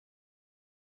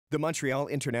The Montreal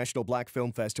International Black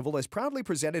Film Festival is proudly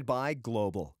presented by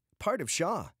Global, part of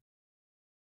Shaw.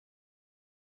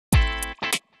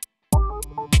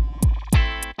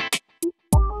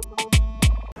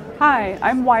 Hi,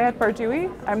 I'm Wyatt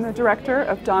Bardouille. I'm the director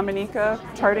of Dominica,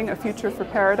 Charting a Future for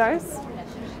Paradise.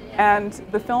 And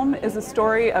the film is a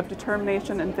story of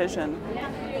determination and vision.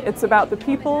 It's about the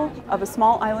people of a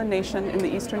small island nation in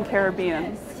the Eastern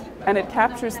Caribbean. And it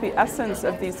captures the essence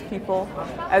of these people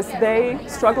as they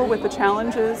struggle with the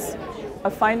challenges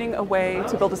of finding a way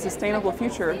to build a sustainable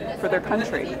future for their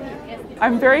country.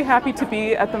 I'm very happy to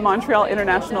be at the Montreal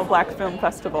International Black Film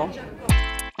Festival.